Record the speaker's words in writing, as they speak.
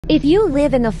If you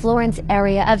live in the Florence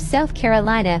area of South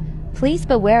Carolina, please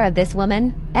beware of this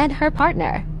woman and her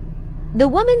partner. The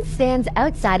woman stands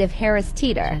outside of Harris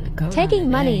Teeter, taking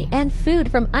money and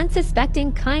food from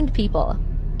unsuspecting kind people.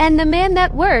 And the man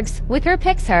that works with her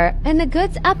picks her and the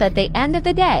goods up at the end of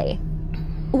the day.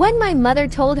 When my mother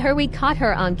told her we caught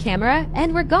her on camera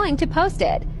and were going to post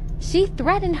it, she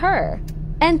threatened her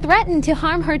and threatened to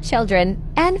harm her children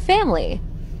and family.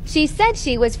 She said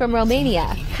she was from Romania,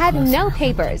 had no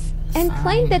papers, and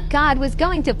claimed that God was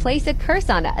going to place a curse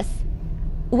on us.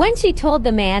 When she told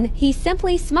the man, he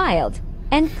simply smiled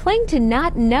and claimed to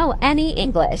not know any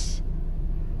English.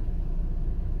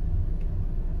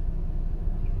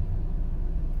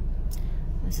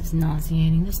 This is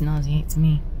nauseating. This nauseates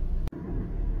me.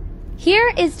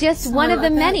 Here is just one of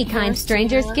the many kind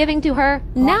strangers giving to her,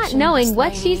 not knowing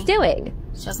what she's doing.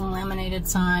 It's just a laminated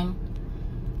sign.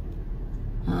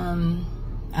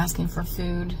 Asking for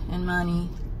food and money.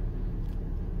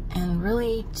 And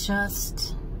really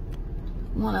just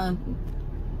wanna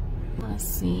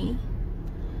see,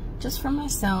 just for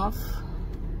myself,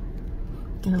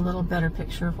 get a little better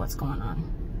picture of what's going on.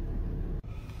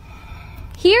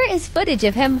 Here is footage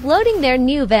of him loading their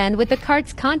new van with the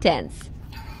cart's contents.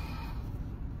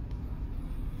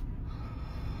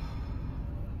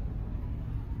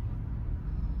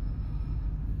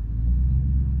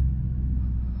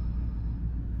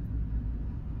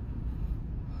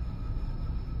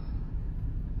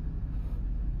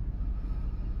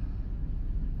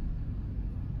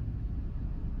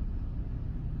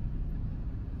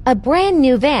 A brand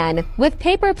new van with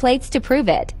paper plates to prove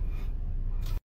it.